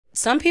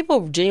Some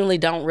people genuinely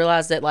don't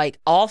realize that like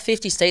all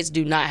 50 states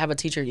do not have a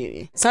teacher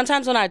union.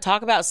 Sometimes when I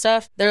talk about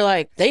stuff, they're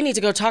like, they need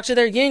to go talk to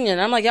their union.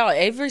 I'm like, y'all,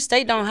 every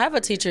state don't have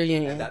a teacher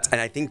union. And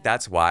I think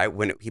that's why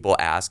when people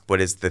ask what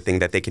is the thing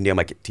that they can do, I'm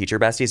like, teacher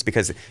besties,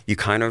 because you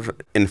kind of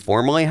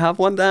informally have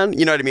one then.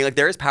 You know what I mean? Like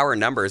there is power in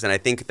numbers. And I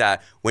think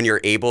that when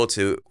you're able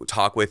to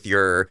talk with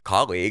your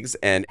colleagues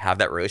and have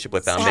that relationship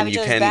with them, then you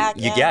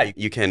can,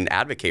 you can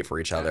advocate for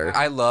each other.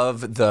 I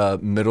love the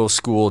middle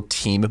school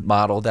team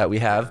model that we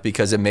have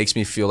because it makes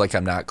me feel like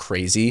I'm not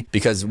crazy,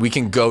 because we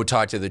can go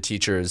talk to the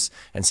teachers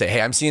and say,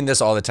 hey, I'm seeing this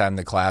all the time in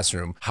the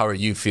classroom. How are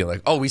you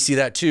feeling? Oh, we see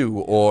that too.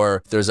 Or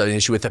if there's an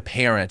issue with a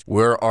parent,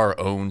 we're our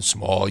own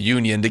small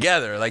union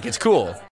together. Like, it's cool.